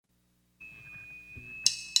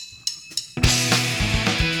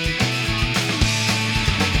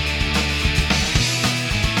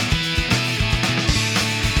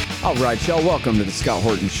All right, y'all, welcome to the Scott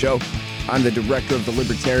Horton Show. I'm the director of the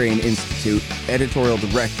Libertarian Institute, editorial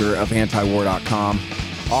director of antiwar.com,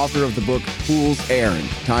 author of the book Fool's Errand,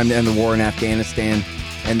 Time to End the War in Afghanistan,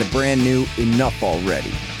 and the brand new Enough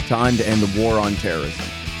Already, Time to End the War on Terrorism.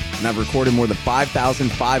 And I've recorded more than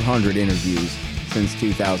 5,500 interviews since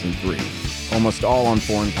 2003, almost all on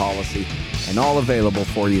foreign policy, and all available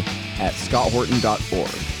for you at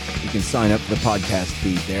scotthorton.org. You can sign up for the podcast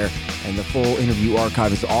feed there, and the full interview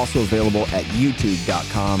archive is also available at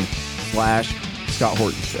youtube.com/Scott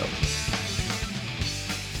Horton Show.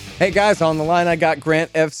 Hey guys, on the line I got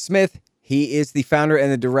Grant F. Smith. He is the founder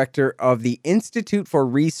and the director of the Institute for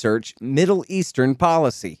Research Middle Eastern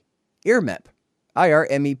Policy, IRMEP,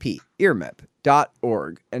 IRMEP,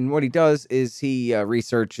 IRMEP.org. And what he does is he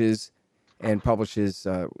researches and publishes,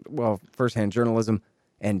 firsthand journalism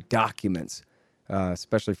and documents,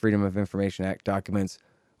 especially Freedom of Information Act documents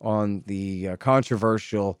on the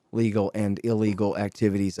controversial legal and illegal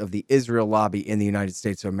activities of the Israel lobby in the United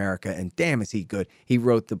States of America. And damn, is he good. He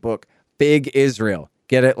wrote the book, Big Israel.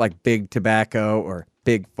 Get it? Like Big Tobacco or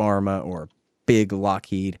Big Pharma or Big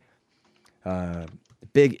Lockheed.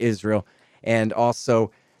 Big Israel. And also,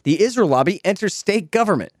 The Israel Lobby Enters State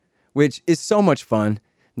Government, which is so much fun.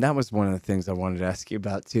 And that was one of the things I wanted to ask you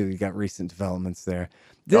about, too. You got recent developments there.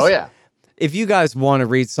 If you guys want to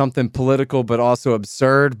read something political but also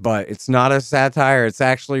absurd, but it's not a satire, it's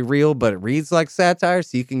actually real, but it reads like satire,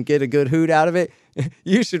 so you can get a good hoot out of it,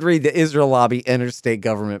 you should read The Israel Lobby Enters State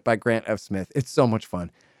Government by Grant F. Smith. It's so much fun.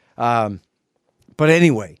 But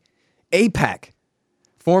anyway, AIPAC,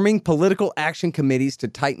 forming political action committees to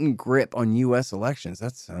tighten grip on U.S. elections.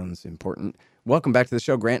 That sounds important. Welcome back to the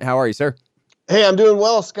show, Grant. How are you, sir? Hey, I'm doing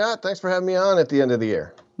well, Scott. Thanks for having me on at the end of the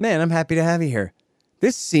year. Man, I'm happy to have you here.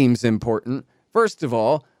 This seems important. First of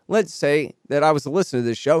all, let's say that I was a listener to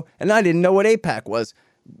this show and I didn't know what AIPAC was.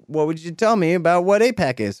 What would you tell me about what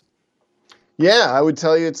AIPAC is? Yeah, I would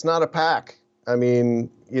tell you it's not a PAC. I mean,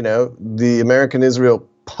 the American Israel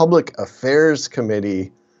Public Affairs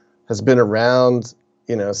Committee has been around,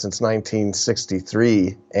 since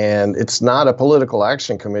 1963, and it's not a political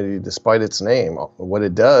action committee despite its name. What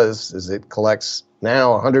it does is it collects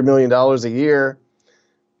now $100 million a year,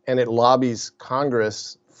 and it lobbies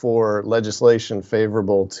Congress for legislation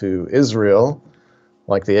favorable to Israel,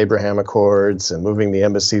 like the Abraham Accords and moving the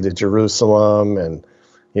embassy to Jerusalem and,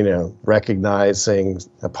 recognizing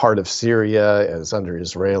a part of Syria as under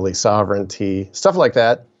Israeli sovereignty, stuff like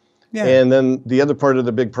that. Yeah. And then the other part of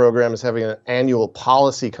the big program is having an annual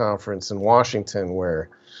policy conference in Washington where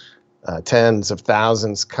tens of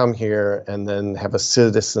thousands come here and then have a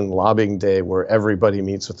citizen lobbying day where everybody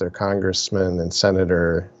meets with their congressman and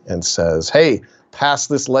senator and says, hey, pass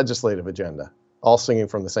this legislative agenda, all singing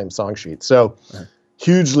from the same song sheet. So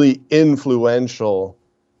hugely influential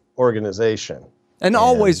organization. And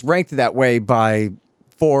always ranked that way by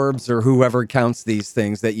Forbes or whoever counts these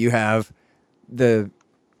things, that you have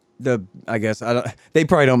they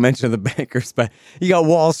probably don't mention the bankers, but you got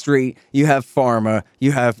Wall Street, you have pharma,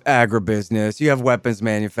 you have agribusiness, you have weapons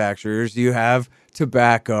manufacturers, you have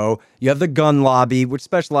tobacco, you have the gun lobby, which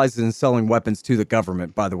specializes in selling weapons to the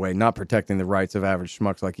government, by the way, not protecting the rights of average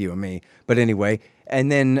schmucks like you and me. But anyway,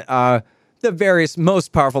 and then the various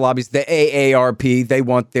most powerful lobbies, the AARP, they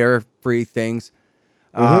want their free things.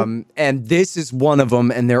 And this is one of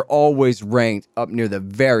them, and they're always ranked up near the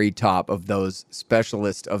very top of those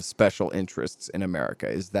specialists of special interests in America.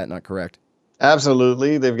 Is that not correct?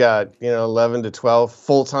 Absolutely. They've got, 11 to 12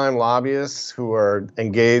 full-time lobbyists who are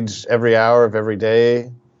engaged every hour of every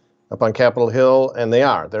day up on Capitol Hill, and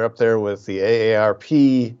they're up there with the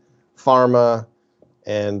AARP, pharma,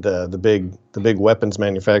 and the big weapons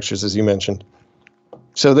manufacturers, as you mentioned.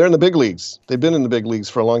 So they're in the big leagues. They've been in the big leagues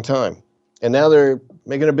for a long time. And now they're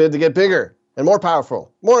making a bid to get bigger and more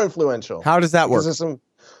powerful, more influential. How does that work? So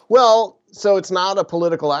it's not a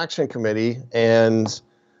political action committee. And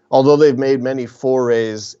although they've made many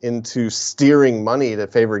forays into steering money to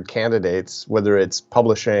favored candidates, whether it's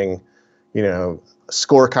publishing,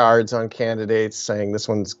 scorecards on candidates saying this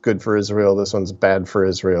one's good for Israel, this one's bad for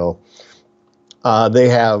Israel, they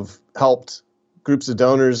have helped groups of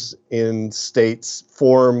donors in states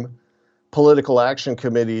form political action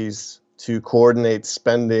committees to coordinate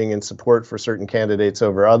spending and support for certain candidates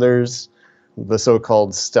over others, the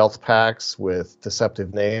so-called stealth PACs with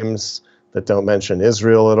deceptive names that don't mention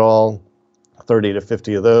Israel at all, 30 to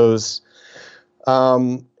 50 of those.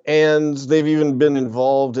 And they've even been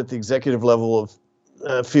involved at the executive level of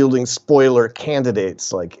fielding spoiler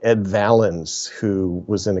candidates like Ed Valens, who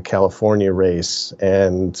was in a California race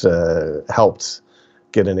and helped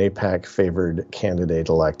get an AIPAC favored candidate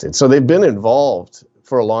elected. So they've been involved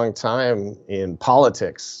for a long time in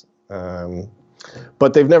politics,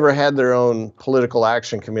 but they've never had their own political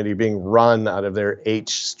action committee being run out of their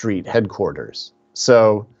H Street headquarters.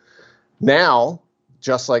 So now,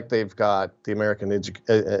 just like they've got the American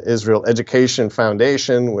Israel Education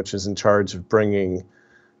Foundation, which is in charge of bringing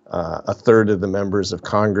a third of the members of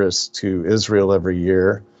Congress to Israel every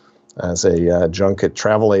year as a junket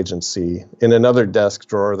travel agency. In another desk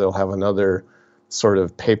drawer, they'll have another sort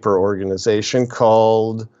of paper organization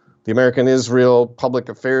called the American Israel Public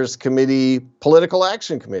Affairs Committee Political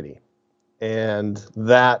Action Committee. And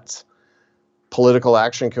that political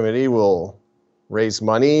action committee will raise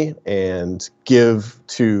money and give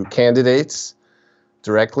to candidates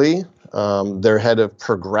directly. Their head of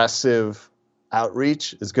progressive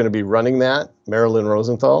outreach is going to be running that, Marilyn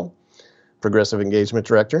Rosenthal, Progressive Engagement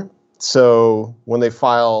Director. So when they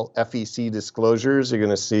file FEC disclosures, you're going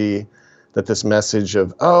to see that this message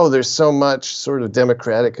of, oh, there's so much sort of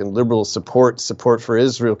Democratic and liberal support for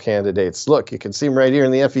Israel candidates. Look, you can see them right here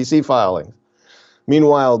in the FEC filing.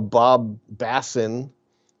 Meanwhile, Bob Bassin,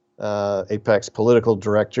 AIPAC's political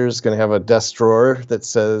director, is going to have a desk drawer that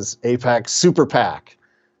says AIPAC Super PAC.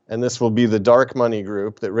 And this will be the dark money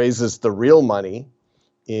group that raises the real money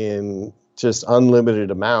in just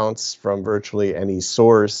unlimited amounts from virtually any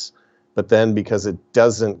source. But then because it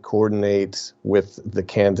doesn't coordinate with the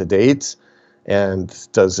candidate and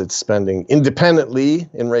does its spending independently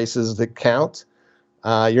in races that count,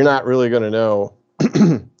 you're not really going to know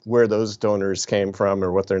where those donors came from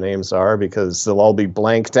or what their names are, because they'll all be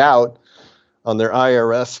blanked out on their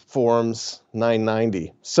IRS forms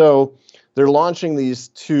 990. So they're launching these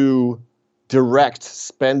two direct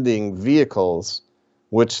spending vehicles,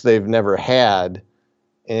 which they've never had.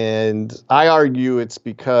 And I argue it's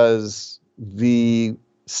because the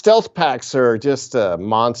stealth PACs are just a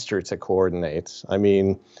monster to coordinate. I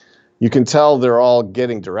mean, you can tell they're all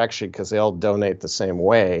getting direction because they all donate the same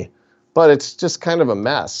way, but it's just kind of a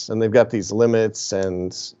mess. And they've got these limits.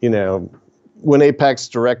 And, you know, when AIPAC's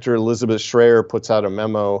director, Elizabeth Schreier, puts out a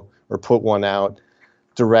memo or put one out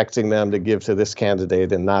directing them to give to this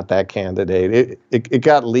candidate and not that candidate, it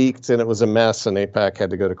got leaked and it was a mess, and AIPAC had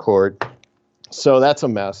to go to court. So that's a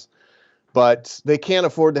mess. But they can't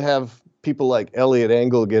afford to have people like Eliot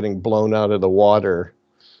Engel getting blown out of the water,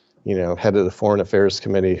 you know, head of the Foreign Affairs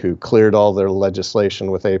Committee, who cleared all their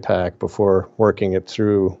legislation with AIPAC before working it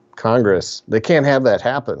through Congress. They can't have that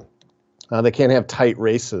happen. They can't have tight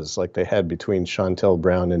races like they had between Shontel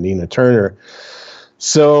Brown and Nina Turner.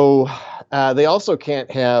 So they also can't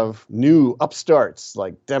have new upstarts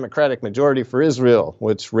like Democratic Majority for Israel,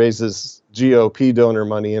 which raises GOP donor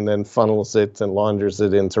money and then funnels it and launders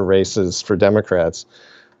it into races for Democrats.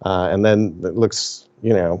 And then it looks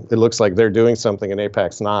like they're doing something and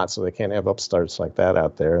AIPAC's not, so they can't have upstarts like that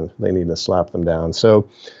out there, and they need to slap them down. So,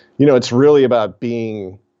 you know, it's really about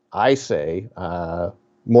being, I say,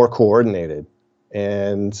 more coordinated.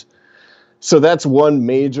 And so that's one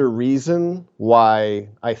major reason why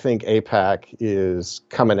I think AIPAC is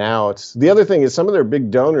coming out. The other thing is some of their big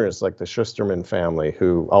donors, like the Schusterman family,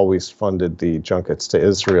 who always funded the Junkets to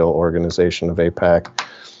Israel organization of AIPAC,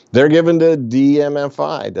 they're given to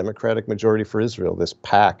DMFI, Democratic Majority for Israel, this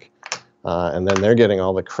PAC. And then they're getting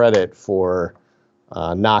all the credit for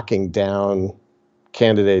knocking down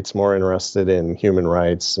candidates more interested in human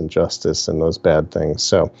rights and justice and those bad things.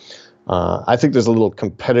 So I think there's a little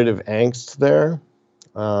competitive angst there.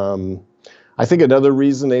 I think another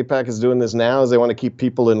reason AIPAC is doing this now is they want to keep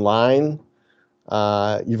people in line.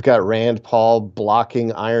 You've got Rand Paul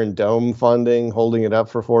blocking Iron Dome funding, holding it up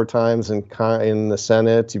for 4 times in the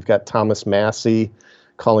Senate. You've got Thomas Massie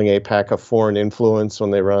calling AIPAC a foreign influence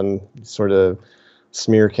when they run sort of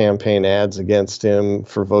smear campaign ads against him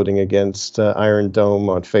for voting against Iron Dome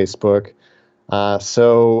on Facebook.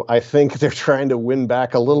 So I think they're trying to win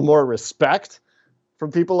back a little more respect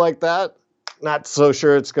from people like that. Not so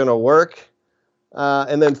sure it's going to work.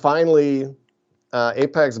 And then finally,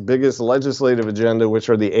 AIPAC's biggest legislative agenda, which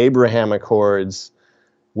are the Abraham Accords,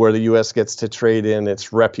 where the U.S. gets to trade in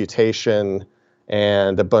its reputation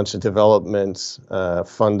and a bunch of development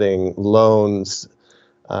funding, loans,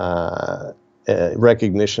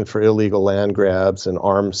 recognition for illegal land grabs and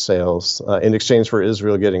arms sales in exchange for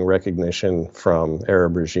Israel getting recognition from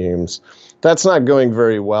Arab regimes. That's not going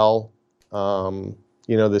very well.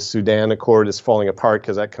 You know, the Sudan Accord is falling apart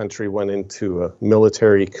because that country went into a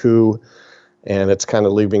military coup, and it's kind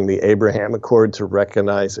of leaving the Abraham Accord to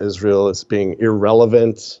recognize Israel as being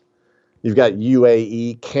irrelevant. You've got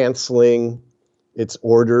UAE canceling its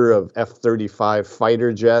order of F-35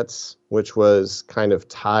 fighter jets, which was kind of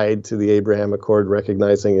tied to the Abraham Accord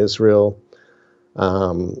recognizing Israel.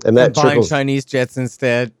 And that buying trickles. Chinese jets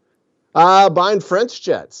instead. Buying French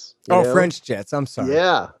jets. Oh, French jets. I'm sorry.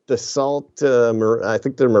 Yeah, the Salt. I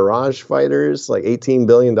think they're Mirage fighters, like $18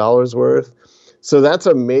 billion worth. So that's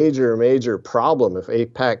a major, major problem. If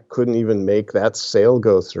AIPAC couldn't even make that sale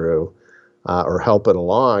go through or help it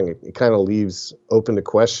along, it kind of leaves open to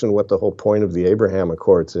question what the whole point of the Abraham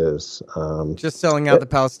Accords is. Just selling out the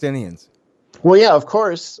Palestinians. Well, yeah, of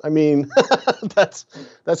course. I mean, that's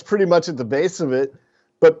pretty much at the base of it.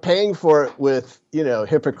 But paying for it with,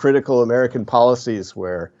 hypocritical American policies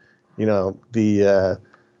where, the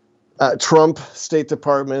Trump State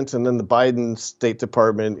Department and then the Biden State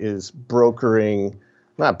Department is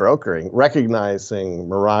recognizing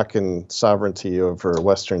Moroccan sovereignty over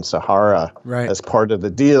Western Sahara as part of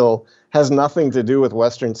the deal, has nothing to do with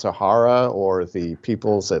Western Sahara or the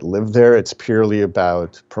peoples that live there. It's purely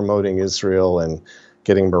about promoting Israel and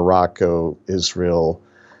getting Morocco-Israel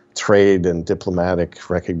trade and diplomatic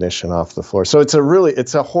recognition off the floor. So it's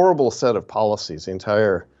a horrible set of policies. The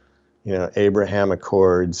entire, Abraham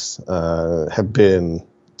Accords have been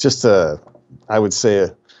just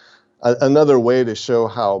another way to show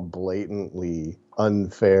how blatantly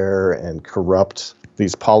unfair and corrupt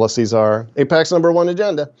these policies are. AIPAC's number one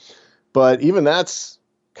agenda. But even that's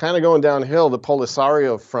kind of going downhill. The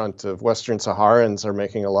Polisario Front of Western Saharans are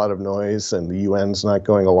making a lot of noise, and the UN's not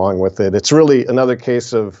going along with it. It's really another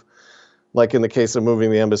case of, like in the case of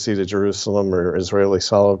moving the embassy to Jerusalem or Israeli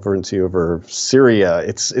sovereignty over Syria,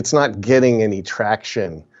 it's not getting any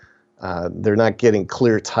traction. They're not getting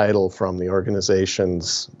clear title from the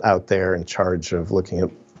organizations out there in charge of looking at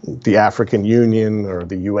the African Union or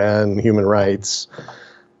the UN, human rights,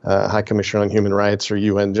 High Commissioner on Human Rights or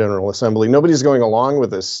UN General Assembly. Nobody's going along with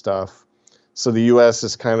this stuff. So the U.S.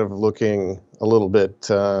 is kind of looking a little bit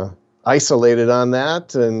isolated on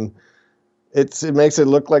that. And it makes it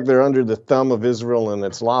look like they're under the thumb of Israel and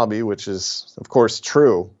its lobby, which is, of course,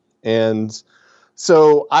 true. And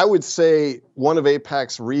so I would say one of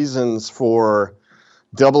AIPAC's reasons for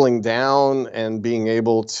doubling down and being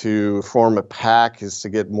able to form a pack is to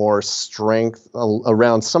get more strength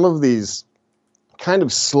around some of these kind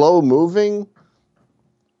of slow-moving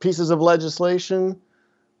pieces of legislation.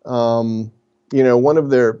 One of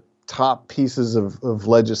their top pieces of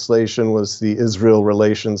legislation was the Israel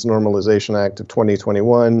Relations Normalization Act of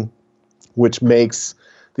 2021, which makes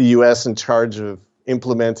the U.S. in charge of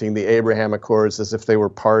implementing the Abraham Accords as if they were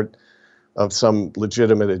part of some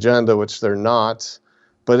legitimate agenda, which they're not.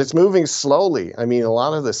 But it's moving slowly. I mean, a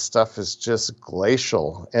lot of this stuff is just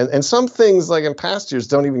glacial. And some things, like in past years,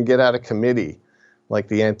 don't even get out of committee, like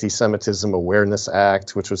the Anti-Semitism Awareness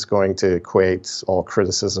Act, which was going to equate all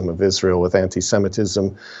criticism of Israel with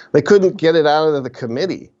anti-Semitism. They couldn't get it out of the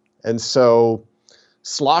committee. And so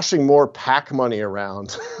sloshing more PAC money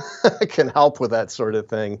around can help with that sort of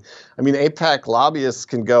thing. I mean, AIPAC lobbyists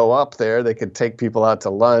can go up there. They can take people out to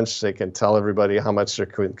lunch. They can tell everybody how much their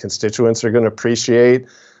constituents are going to appreciate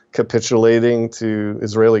capitulating to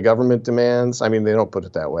Israeli government demands. I mean, they don't put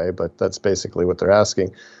it that way, but that's basically what they're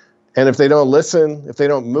asking. And if they don't listen, if they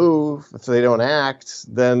don't move, if they don't act,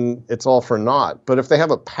 then it's all for naught. But if they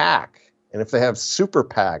have a PAC, and if they have super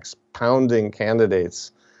PACs pounding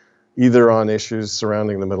candidates, either on issues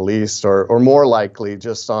surrounding the Middle East or more likely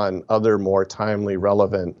just on other more timely,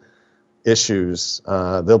 relevant issues,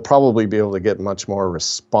 they'll probably be able to get much more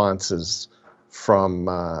responses from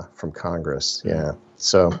Congress. Yeah.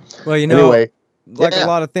 So, well, anyway. Like a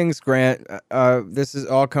lot of things, Grant, this is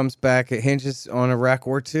all comes back. It hinges on Iraq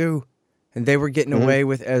War II, and they were getting away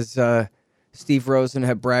with, as Steve Rosen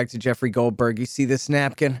had bragged to Jeffrey Goldberg, you see this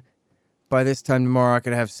napkin? By this time tomorrow, I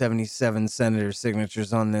could have 77 senators'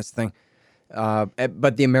 signatures on this thing.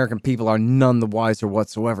 But the American people are none the wiser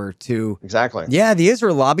whatsoever to... Exactly. Yeah, the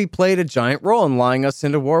Israel lobby played a giant role in lying us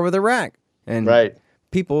into war with Iraq. And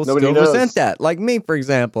people still resent that, like me, for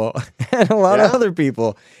example, and a lot of other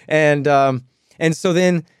people. And so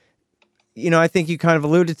then, I think you kind of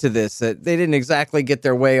alluded to this, that they didn't exactly get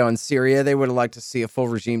their way on Syria. They would have liked to see a full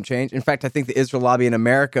regime change. In fact, I think the Israel lobby in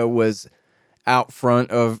America was out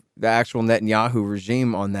front of the actual Netanyahu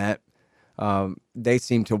regime on that. They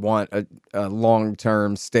seem to want a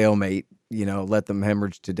long-term stalemate, let them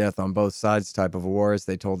hemorrhage to death on both sides type of a war, as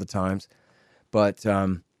they told the Times. But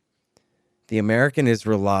the American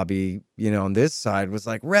Israel lobby, on this side was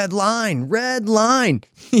like, red line,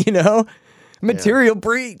 material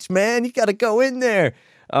breach, man. You got to go in there.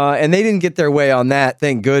 And they didn't get their way on that,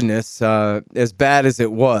 thank goodness, as bad as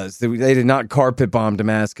it was. They did not carpet bomb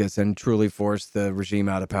Damascus and truly force the regime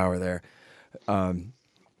out of power there.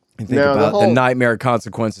 And think about the nightmare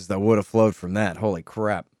consequences that would have flowed from that. Holy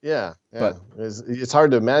crap. Yeah. But it's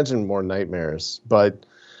hard to imagine more nightmares, but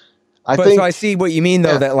I think... So I see what you mean,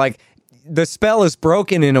 though, that, like, the spell is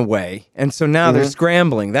broken in a way, and so now they're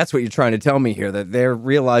scrambling. That's what you're trying to tell me here, that they're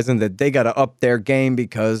realizing that they got to up their game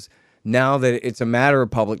because now that it's a matter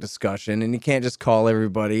of public discussion, and you can't just call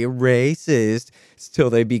everybody a racist till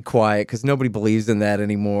they be quiet, because nobody believes in that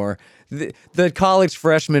anymore. The college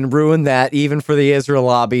freshmen ruined that even for the Israel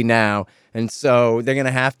lobby now, and so they're going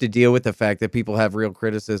to have to deal with the fact that people have real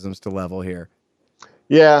criticisms to level here.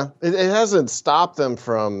 Yeah, it hasn't stopped them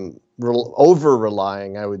from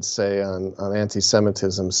over-relying, I would say, on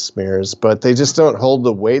anti-Semitism smears, but they just don't hold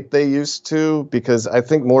the weight they used to, because I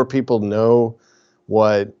think more people know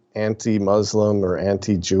what anti-Muslim or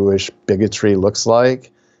anti-Jewish bigotry looks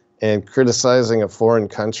like, and criticizing a foreign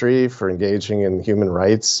country for engaging in human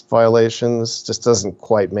rights violations just doesn't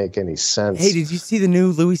quite make any sense. Hey, did you see the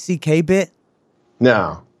new Louis C.K. bit?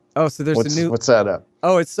 No. Oh, so there's a new... What's that up?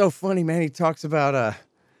 Oh, it's so funny, man. He talks about...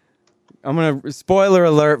 I'm going to... Spoiler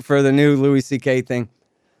alert for the new Louis C.K. thing.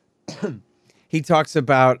 He talks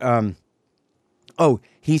about...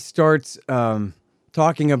 he starts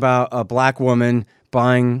talking about a black woman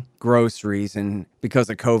buying groceries, and because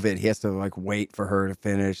of COVID, he has to, like, wait for her to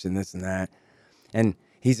finish and this and that. And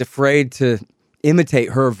he's afraid to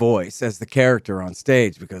imitate her voice as the character on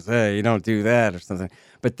stage because, hey, you don't do that or something.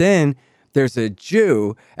 But then there's a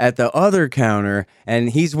Jew at the other counter,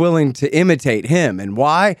 and he's willing to imitate him. And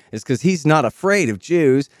why? It's because he's not afraid of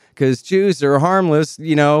Jews, because Jews are harmless,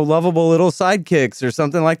 lovable little sidekicks or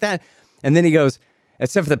something like that. And then he goes,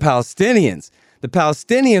 except for the Palestinians. The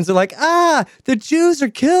Palestinians are like, the Jews are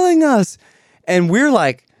killing us. And we're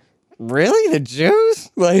like, really? The Jews?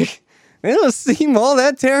 Like, they don't seem all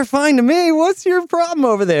that terrifying to me. What's your problem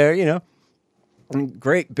over there?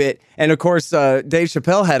 Great bit. And of course, Dave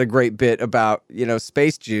Chappelle had a great bit about,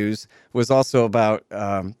 space Jews, was also about,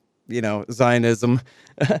 Zionism,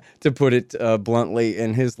 to put it bluntly,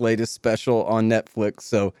 in his latest special on Netflix.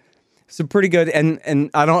 So pretty good. And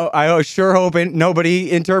I sure hope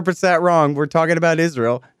nobody interprets that wrong. We're talking about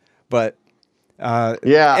Israel, but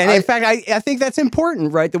yeah. And in fact, I think that's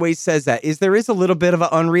important, right? The way he says that there is a little bit of an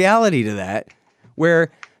unreality to that,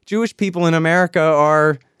 where Jewish people in America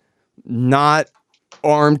are not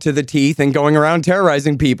armed to the teeth and going around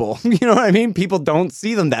terrorizing people. You know what I mean? People don't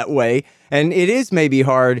see them that way. And it is maybe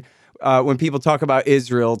hard when people talk about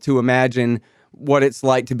Israel to imagine what it's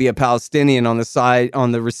like to be a Palestinian on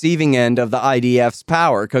the receiving end of the IDF's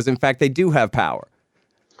power, because in fact they do have power.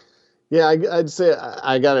 Yeah, I'd say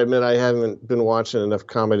I got to admit I haven't been watching enough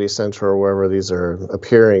Comedy Central or wherever these are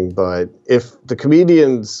appearing, but if the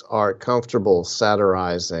comedians are comfortable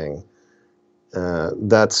satirizing,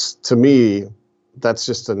 that's, to me, that's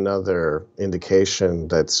just another indication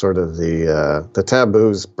that sort of the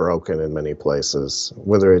taboo's broken in many places,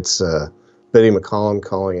 whether it's Betty McCollum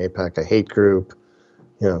calling AIPAC a hate group,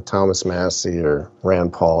 Thomas Massey or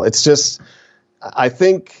Rand Paul. It's just, I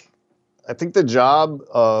think the job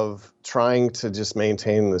of trying to just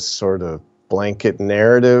maintain this sort of blanket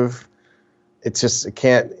narrative, it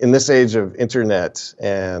can't, in this age of internet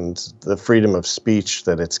and the freedom of speech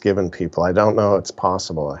that it's given people, I don't know it's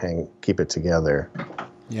possible to keep it together.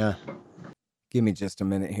 Yeah. Give me just a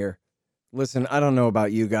minute here. Listen, I don't know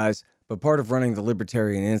about you guys, but part of running the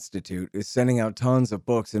Libertarian Institute is sending out tons of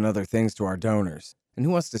books and other things to our donors. And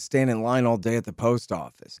who wants to stand in line all day at the post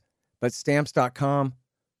office? But Stamps.com?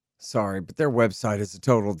 Sorry, but their website is a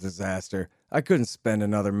total disaster. I couldn't spend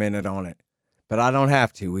another minute on it. But I don't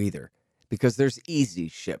have to either, because there's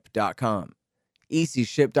EasyShip.com.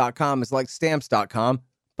 EasyShip.com is like Stamps.com,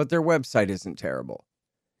 but their website isn't terrible.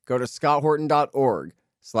 Go to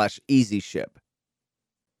scotthorton.org/EasyShip.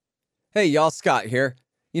 Hey, y'all, Scott here.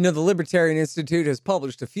 The Libertarian Institute has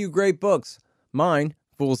published a few great books. Mine,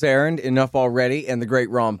 Fool's Errand, Enough Already, and The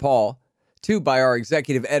Great Ron Paul. 2 by our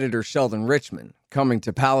executive editor, Sheldon Richman, Coming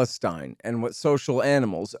to Palestine, and What Social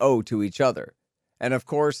Animals Owe to Each Other. And of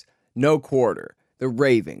course, No Quarter, The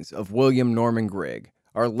Ravings of William Norman Grigg,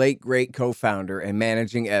 our late great co-founder and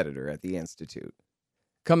managing editor at the Institute.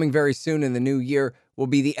 Coming very soon in the new year will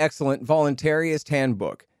be the excellent Voluntarist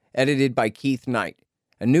Handbook, edited by Keith Knight,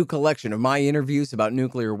 a new collection of my interviews about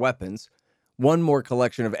nuclear weapons, 1 more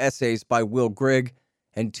collection of essays by Will Grigg,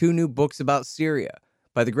 and 2 new books about Syria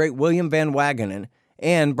by the great William Van Wagenen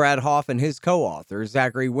and Brad Hoff and his co-author,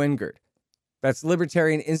 Zachary Wingert. That's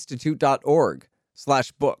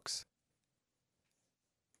libertarianinstitute.org/books.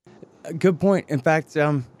 Good point. In fact,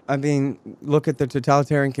 look at the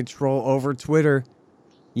totalitarian control over Twitter.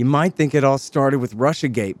 You might think it all started with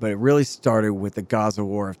Russiagate, but it really started with the Gaza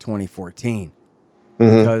War of 2014.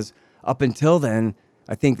 because up until then,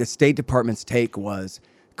 I think the State Department's take was,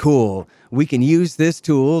 cool, we can use this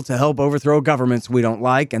tool to help overthrow governments we don't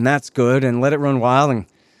like, and that's good, and let it run wild, and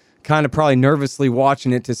kind of probably nervously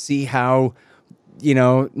watching it to see how,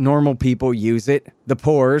 normal people use it. The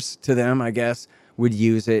poors, to them, I guess, would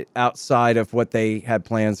use it outside of what they had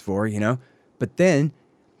plans for, But then,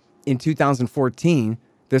 in 2014,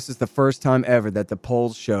 this is the first time ever that the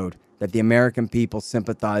polls showed that the American people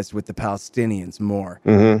sympathized with the Palestinians more.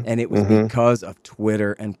 And it was because of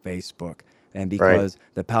Twitter and Facebook. And because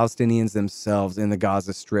the Palestinians themselves in the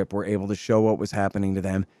Gaza Strip were able to show what was happening to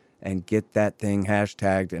them and get that thing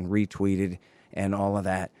hashtagged and retweeted and all of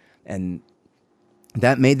that. And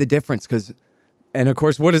that made the difference. And of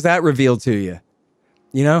course, what does that reveal to you?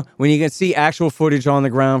 When you can see actual footage on the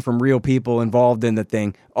ground from real people involved in the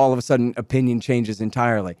thing, all of a sudden opinion changes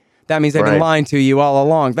entirely. That means they've been lying to you all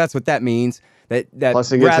along. That's what that means. That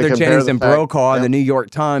Rather Jennings and Brokaw and the New York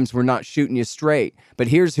Times were not shooting you straight. But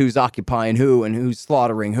here's who's occupying who and who's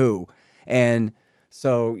slaughtering who. And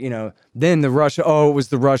so, then it was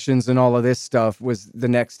the Russians and all of this stuff was the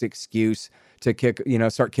next excuse to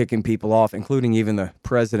start kicking people off, including even the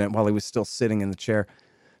president while he was still sitting in the chair,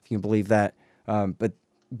 if you can believe that.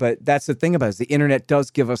 But that's the thing about it, is the internet does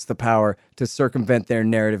give us the power to circumvent their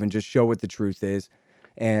narrative and just show what the truth is.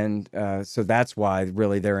 And so that's why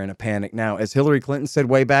really they're in a panic now. As Hillary Clinton said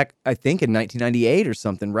way back, I think in 1998 or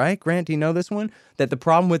something, right? Grant, do you know this one? That the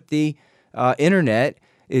problem with the internet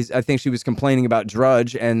is, I think she was complaining about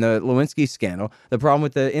Drudge and the Lewinsky scandal. The problem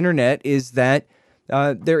with the internet is that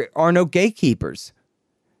there are no gatekeepers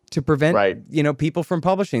to prevent people from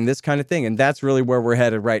publishing this kind of thing. And that's really where we're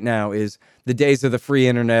headed right now, is the days of the free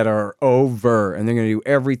internet are over, and they're going to do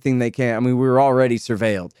everything they can. I mean, we were already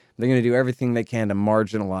surveilled. They're going to do everything they can to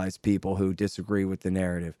marginalize people who disagree with the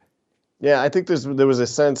narrative. Yeah, I think there was a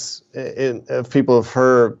sense of people of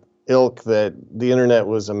her ilk that the internet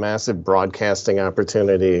was a massive broadcasting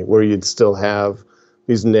opportunity where you'd still have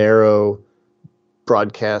these narrow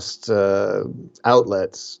broadcast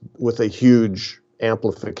outlets with a huge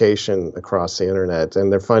amplification across the internet.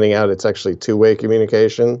 And they're finding out it's actually two-way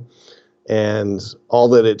communication. And all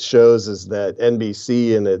that it shows is that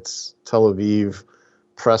NBC and its Tel Aviv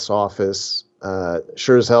press office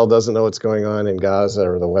sure as hell doesn't know what's going on in Gaza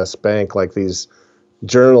or the West Bank like these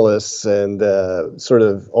journalists and sort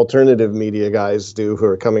of alternative media guys do, who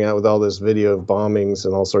are coming out with all this video of bombings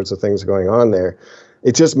and all sorts of things going on there.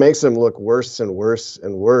 It just makes them look worse and worse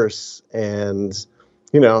and worse. And,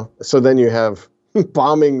 so then you have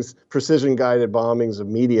bombings, precision-guided bombings of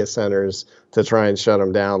media centers to try and shut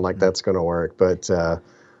them down, like that's going to work. But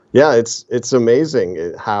yeah, it's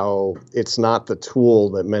amazing how it's not the tool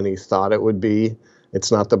that many thought it would be.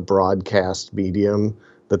 It's not the broadcast medium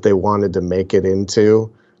that they wanted to make it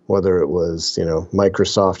into, whether it was,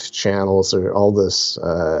 Microsoft channels or all this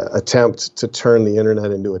attempt to turn the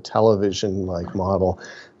internet into a television-like model.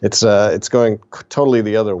 It's going totally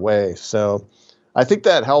the other way. So I think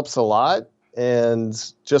that helps a lot. And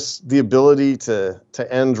just the ability to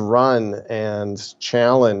end run and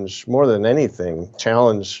challenge, more than anything,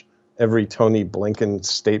 challenge every Tony Blinken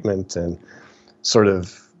statement and sort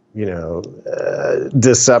of,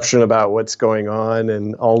 deception about what's going on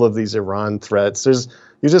and all of these Iran threats.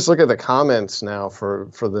 You just look at the comments now for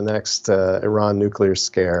the next Iran nuclear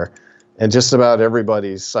scare, and just about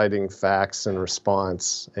everybody's citing facts in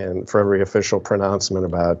response, and for every official pronouncement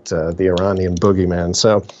about the Iranian boogeyman.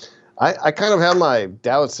 So I kind of have my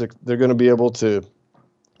doubts that they're going to be able to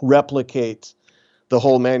replicate the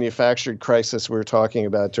whole manufactured crisis we were talking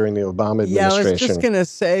about during the Obama administration. Yeah, I was just going to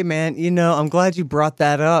say, man, I'm glad you brought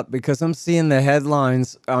that up, because I'm seeing the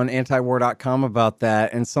headlines on antiwar.com about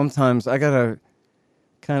that, and sometimes I got to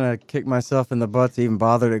kind of kick myself in the butt to even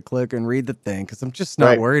bother to click and read the thing, because I'm just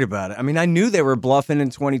not worried about it. I mean, I knew they were bluffing in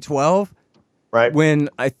 2012, right? When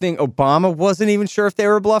I think Obama wasn't even sure if they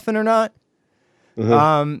were bluffing or not.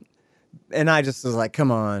 Mm-hmm. And I just was like, come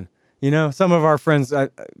on. Some of our friends,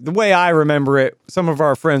 the way I remember it, some of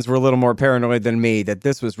our friends were a little more paranoid than me that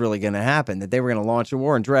this was really going to happen, that they were going to launch a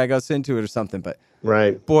war and drag us into it or something. But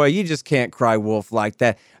boy, you just can't cry wolf like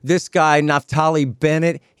that. This guy, Naftali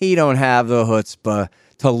Bennett, he don't have the chutzpah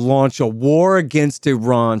to launch a war against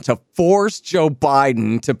Iran, to force Joe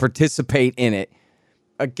Biden to participate in it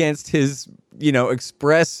against his,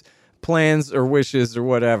 express plans or wishes or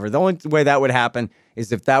whatever. The only way that would happen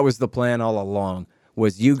is if that was the plan all along,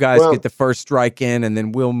 was you guys get the first strike in and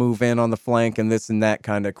then we'll move in on the flank and this and that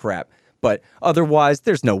kind of crap. But otherwise,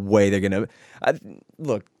 there's no way they're going to...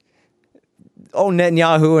 Look,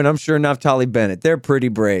 Netanyahu and I'm sure Naftali Bennett, they're pretty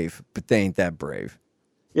brave, but they ain't that brave.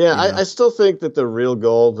 Yeah, You know, I still think that the real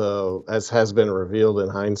goal, though, as has been revealed in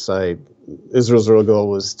hindsight, Israel's real goal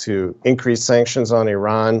was to increase sanctions on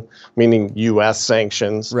Iran, meaning U.S.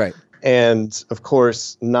 sanctions, right? and of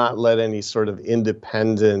course, not let any sort of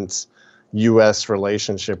independent U.S.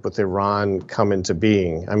 relationship with Iran come into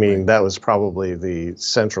being. I mean, Right. that was probably the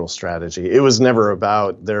central strategy. It was never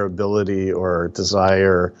about their ability or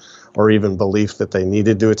desire or even belief that they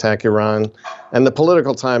needed to attack Iran. And the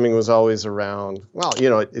political timing was always around, well,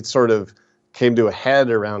 it sort of came to a head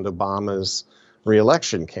around Obama's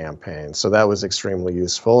reelection campaign. So that was extremely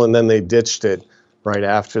useful. And then they ditched it right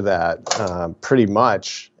after that, pretty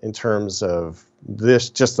much in terms of this,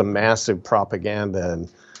 just the massive propaganda and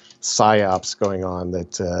psyops going on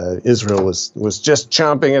that Israel was just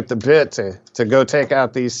chomping at the bit to go take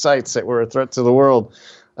out these sites that were a threat to the world.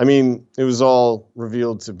 I mean, it was all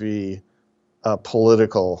revealed to be a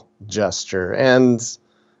political gesture. And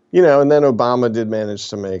then Obama did manage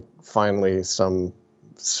to make finally some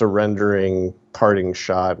surrendering parting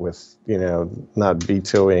shot with, not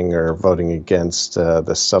vetoing or voting against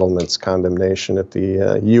the settlement's condemnation at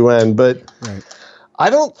the UN. But Right. I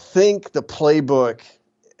don't think the playbook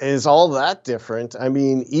is all that different. I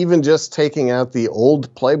mean, even just taking out the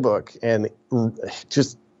old playbook and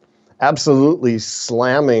just absolutely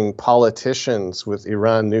slamming politicians with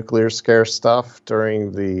Iran nuclear scare stuff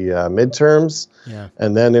during the midterms. Yeah.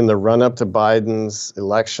 And then in the run up to Biden's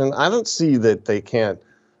election, I don't see that they can't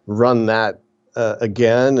run that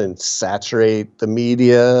again and saturate the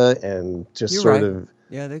media and just You're sort right. of,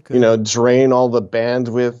 Yeah, they could. drain all the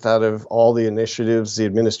bandwidth out of all the initiatives the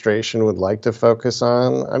administration would like to focus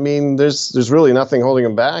on. I mean, there's really nothing holding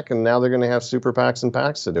them back. And now they're going to have super PACs and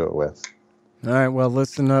PACs to do it with. All right. Well,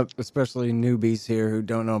 listen up, especially newbies here who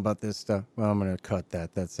don't know about this stuff. Well, I'm going to cut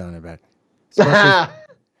that. That sounded bad.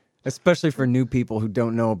 Especially for new people who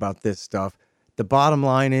don't know about this stuff. The bottom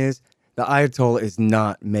line is the Ayatollah is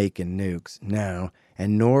not making nukes now,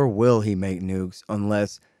 and nor will he make nukes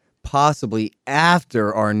unless possibly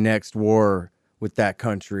after our next war with that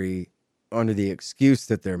country under the excuse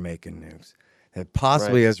that they're making nukes. That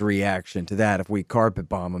possibly Right. as a reaction to that, if we carpet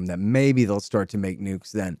bomb them, that maybe they'll start to make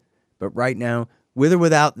nukes then. But right now, with or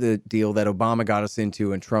without the deal that Obama got us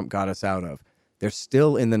into and Trump got us out of, they're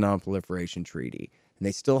still in the Non-Proliferation Treaty, and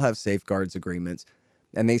they still have safeguards agreements,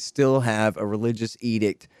 and they still have a religious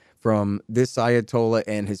edict from this Ayatollah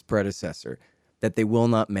and his predecessor that they will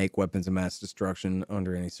not make weapons of mass destruction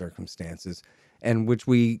under any circumstances, and which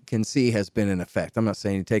we can see has been in effect. I'm not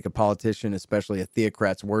saying you take a politician, especially a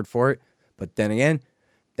theocrat's word for it, but then again,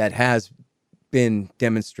 that has been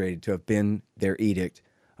demonstrated to have been their edict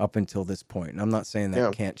up until this point. And I'm not saying that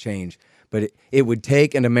Yeah. can't change, but it would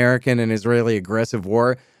take an American and Israeli aggressive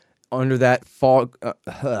war under that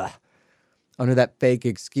under that fake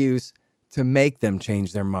excuse to make them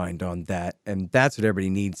change their mind on that. And that's what everybody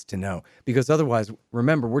needs to know. Because otherwise,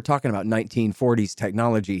 remember, we're talking about 1940s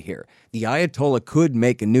technology here. The Ayatollah could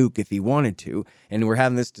make a nuke if he wanted to. And we're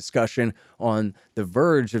having this discussion on the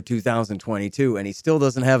verge of 2022, and he still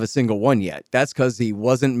doesn't have a single one yet. That's because he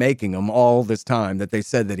wasn't making them all this time that they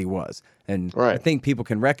said that he was. And I Right. think people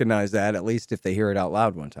can recognize that, at least if they hear it out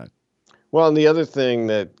loud one time. Well, and the other thing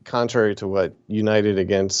that, contrary to what United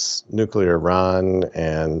Against Nuclear Iran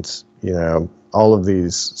and, all of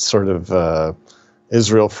these sort of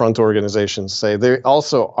Israel front organizations say, they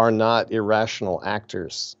also are not irrational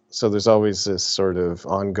actors. So there's always this sort of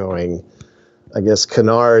ongoing, I guess,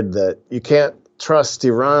 canard that you can't trust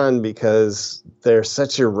Iran because they're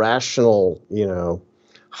such irrational,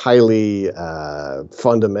 highly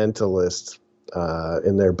fundamentalist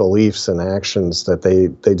in their beliefs and actions that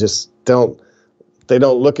they just don't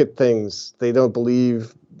look at things. They don't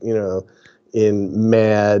believe, in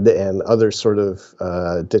MAD and other sort of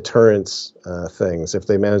deterrence things. If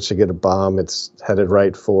they manage to get a bomb, it's headed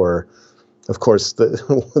right for, of course, the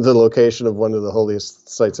the location of one of the holiest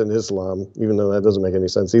sites in Islam, even though that doesn't make any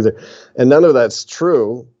sense either. And none of that's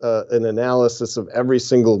true. An analysis of every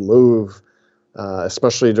single move,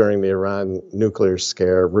 especially during the Iran nuclear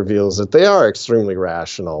scare, reveals that they are extremely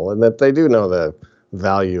rational and that they do know the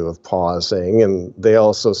value of pausing. And they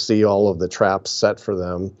also see all of the traps set for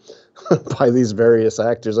them by these various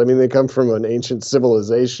actors. I mean, they come from an ancient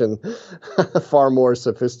civilization, far more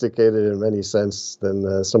sophisticated in many sense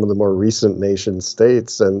than some of the more recent nation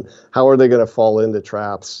states. And how are they going to fall into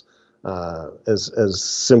traps as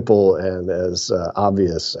simple and as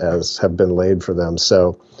obvious as have been laid for them?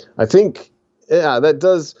 So I think, yeah, that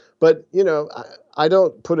does. But, I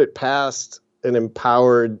don't put it past an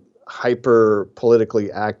empowered, hyper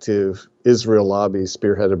politically active Israel lobby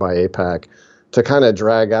spearheaded by AIPAC to kind of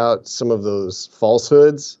drag out some of those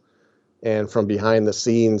falsehoods and from behind the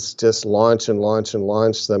scenes just launch and launch and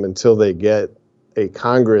launch them until they get a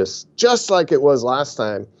Congress, just like it was last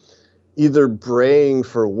time, either braying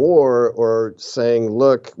for war or saying,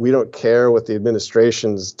 look, we don't care what the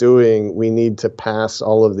administration's doing. We need to pass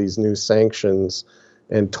all of these new sanctions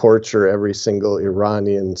and torture every single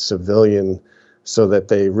Iranian civilian so that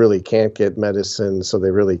they really can't get medicine, so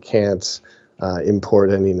they really can't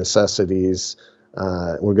import any necessities.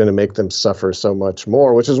 We're going to make them suffer so much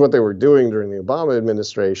more, which is what they were doing during the Obama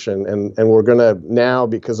administration. And we're going to now,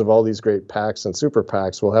 because of all these great PACs and super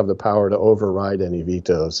PACs, we'll have the power to override any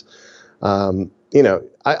vetoes.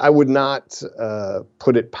 I would not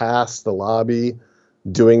put it past the lobby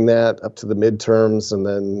doing that up to the midterms and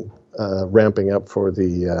then ramping up for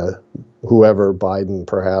the whoever Biden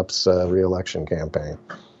perhaps reelection campaign.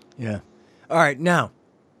 Yeah. All right. Now,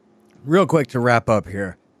 real quick to wrap up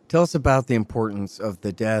here. Tell us about the importance of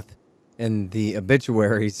the death and the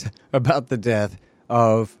obituaries about the death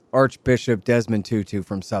of Archbishop Desmond Tutu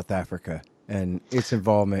from South Africa and its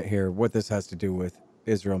involvement here, what this has to do with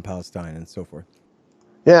Israel and Palestine and so forth.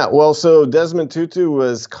 Yeah, well, so Desmond Tutu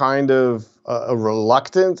was kind of a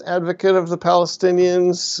reluctant advocate of the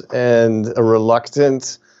Palestinians and a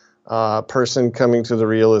reluctant person coming to the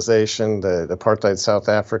realization that apartheid South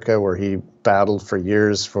Africa, where he battled for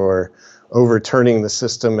years for overturning the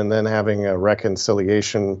system and then having a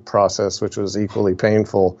reconciliation process, which was equally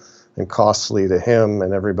painful and costly to him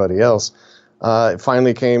and everybody else, it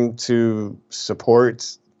finally came to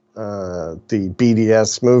support the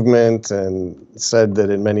BDS movement and said that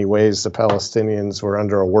in many ways the Palestinians were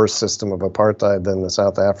under a worse system of apartheid than the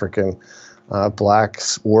South African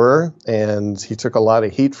blacks were. And he took a lot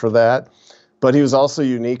of heat for that. But he was also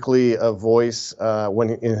uniquely a voice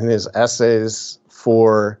when in his essays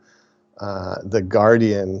for The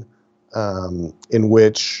Guardian, in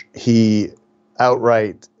which he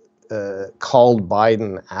outright called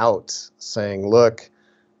Biden out, saying, look,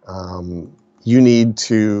 you need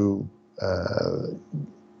to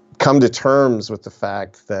come to terms with the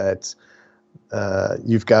fact that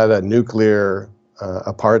you've got a nuclear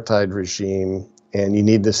apartheid regime, and you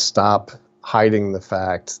need to stop hiding the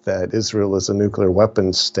fact that Israel is a nuclear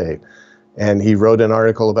weapons state. And he wrote an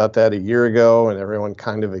article about that a year ago, and everyone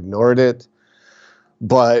kind of ignored it.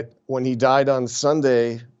 But when he died on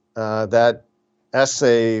Sunday, that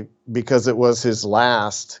essay, because it was his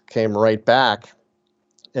last, came right back.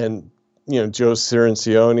 And Joe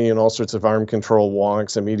Cirincione and all sorts of arm control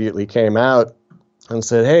wonks immediately came out and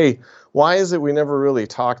said, hey, why is it we never really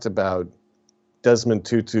talked about Desmond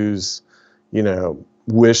Tutu's,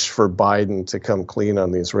 wish for Biden to come clean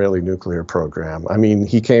on the Israeli nuclear program? I mean,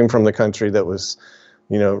 he came from the country that was,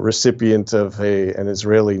 recipient of an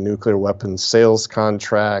Israeli nuclear weapons sales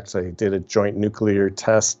contract. They did a joint nuclear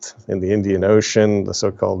test in the Indian Ocean, the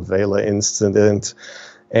so-called Vela incident.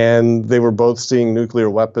 And they were both seeing nuclear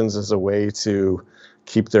weapons as a way to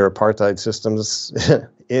keep their apartheid systems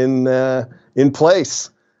in place.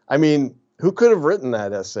 I mean, who could have written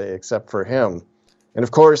that essay except for him? And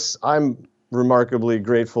of course, I'm remarkably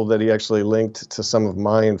grateful that he actually linked to some of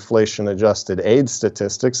my inflation-adjusted aid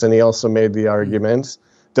statistics, and he also made the argument,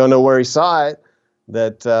 don't know where he saw it,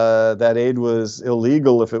 that that aid was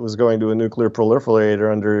illegal if it was going to a nuclear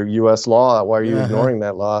proliferator under U.S. law. Why are you ignoring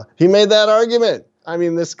that law? He made that argument. I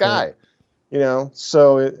mean, this guy,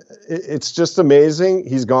 so it's just amazing.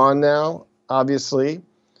 He's gone now, obviously,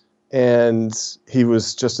 and he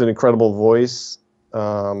was just an incredible voice.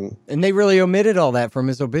 And they really omitted all that from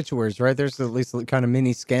his obituaries, right? There's at least a kind of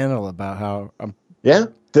mini scandal about how... Yeah,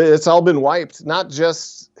 it's all been wiped. Not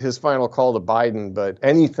just his final call to Biden, but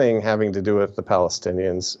anything having to do with the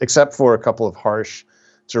Palestinians, except for a couple of harsh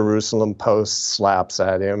Jerusalem Post slaps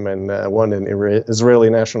at him and one in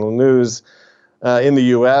Israeli National News. In the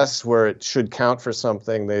U.S., where it should count for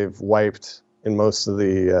something, they've wiped in most of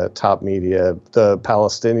the top media the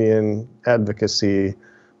Palestinian advocacy,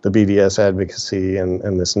 the BDS advocacy,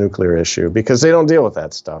 and this nuclear issue, because they don't deal with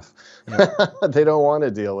that stuff. Yep. They don't want to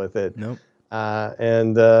deal with it. Nope.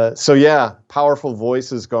 So, yeah, powerful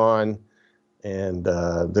voice is gone, and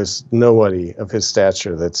there's nobody of his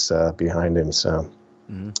stature that's behind him. So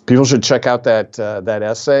people should check out that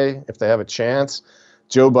essay if they have a chance.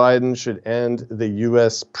 Joe Biden should end the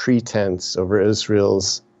U.S. pretense over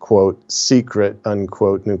Israel's, quote, secret,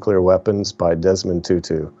 unquote, nuclear weapons by Desmond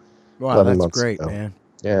Tutu. Wow, that's great, man.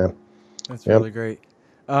 Yeah. That's really great.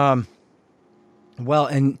 Well,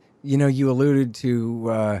 and, you alluded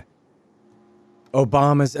to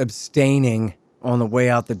Obama's abstaining on the way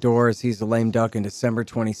out the door as he's a lame duck in December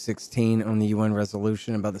 2016 on the UN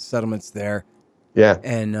resolution about the settlements there. Yeah.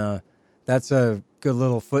 And that's a good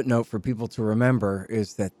little footnote for people to remember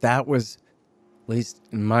is that was, at least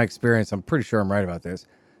in my experience, I'm pretty sure I'm right about this,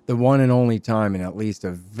 the one and only time in at least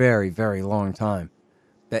a very, very long time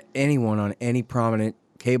that anyone on any prominent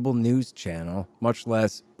cable news channel, much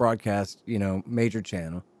less broadcast, major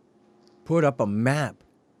channel, put up a map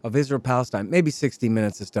of Israel-Palestine. Maybe 60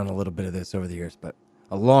 Minutes has done a little bit of this over the years, but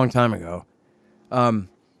a long time ago.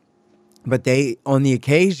 But they, on the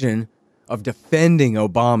occasion of defending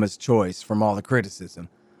Obama's choice from all the criticism,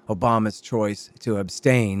 Obama's choice to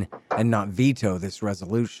abstain and not veto this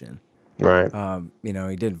resolution. Right. He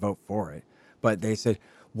didn't vote for it. But they said,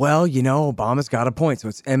 well, Obama's got a point. So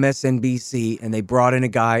it's MSNBC, and they brought in a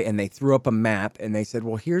guy, and they threw up a map, and they said,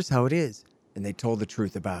 well, here's how it is. And they told the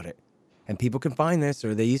truth about it. And people can find this,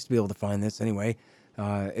 or they used to be able to find this anyway.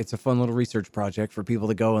 It's a fun little research project for people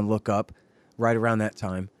to go and look up right around that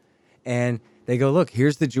time. And they go, look,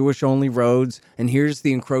 here's the Jewish-only roads, and here's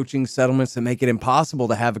the encroaching settlements that make it impossible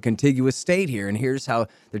to have a contiguous state here. And here's how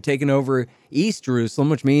they're taking over East Jerusalem,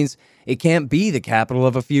 which means it can't be the capital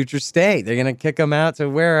of a future state. They're going to kick them out to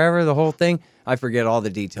wherever, the whole thing. I forget all the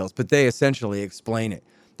details, but they essentially explain it.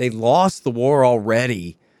 They lost the war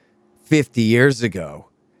already 50 years ago.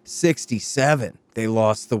 67, they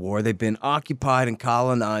lost the war. They've been occupied and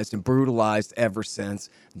colonized and brutalized ever since.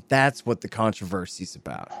 That's what the controversy's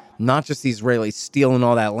about. Not just the Israelis stealing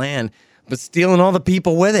all that land, but stealing all the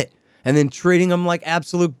people with it and then treating them like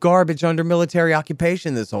absolute garbage under military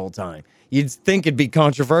occupation this whole time. You'd think it'd be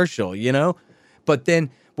controversial, But then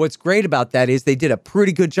what's great about that is they did a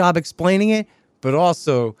pretty good job explaining it, but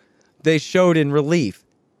also they showed in relief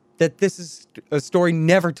that this is a story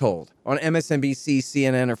never told on MSNBC,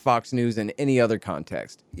 CNN, or Fox News in any other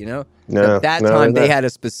context, No, At that time, they had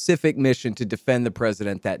a specific mission to defend the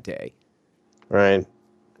president that day. Right.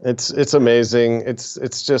 It's amazing. It's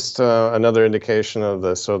just another indication of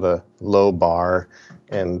the sort of low bar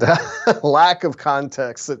and lack of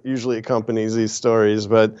context that usually accompanies these stories.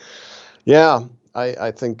 But yeah,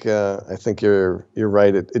 I think you're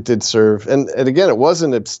right. It did serve, and again, it was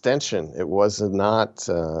an abstention. It was not.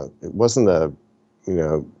 It wasn't a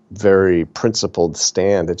very principled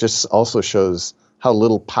stand. It just also shows how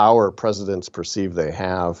little power presidents perceive they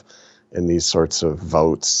have in these sorts of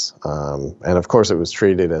votes. And of course, it was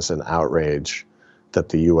treated as an outrage that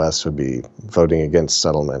the U.S. would be voting against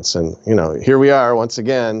settlements. And here we are once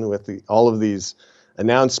again with all of these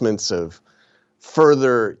announcements of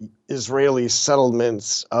further Israeli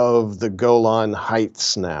settlements of the Golan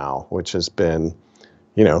Heights now, which has been,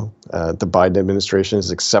 the Biden administration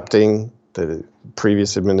is accepting the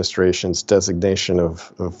previous administration's designation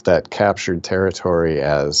of that captured territory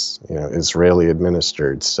as, Israeli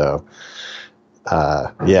administered. So,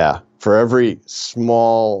 for every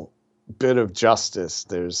small bit of justice,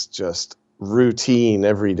 there's just routine,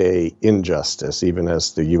 everyday injustice, even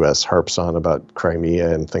as the U.S. harps on about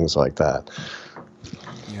Crimea and things like that.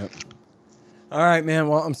 Yep. All right, man.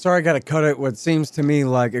 Well, I'm sorry I got to cut it what seems to me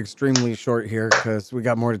like extremely short here because we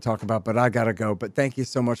got more to talk about, but I got to go. But thank you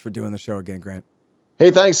so much for doing the show again, Grant.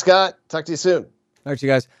 Hey, thanks, Scott. Talk to you soon. All right, you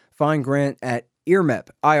guys. Find Grant at IRMEP,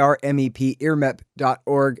 IRMEP,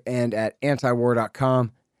 IRMEP.org, and at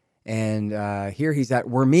antiwar.com. And here he's at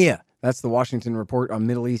WRMEA. That's the Washington Report on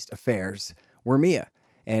Middle East Affairs. WRMEA.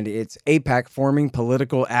 And it's AIPAC forming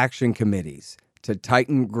political action committees to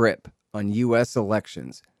tighten grip on U.S.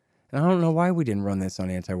 elections. And I don't know why we didn't run this on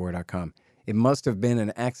antiwar.com. It must have been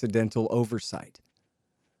an accidental oversight.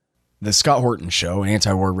 The Scott Horton Show,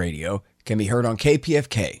 Anti-War Radio, can be heard on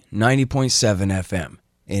KPFK 90.7 FM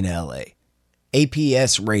in LA,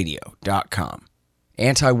 APSradio.com,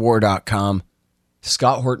 antiwar.com,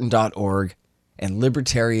 scotthorton.org, and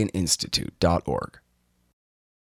libertarianinstitute.org.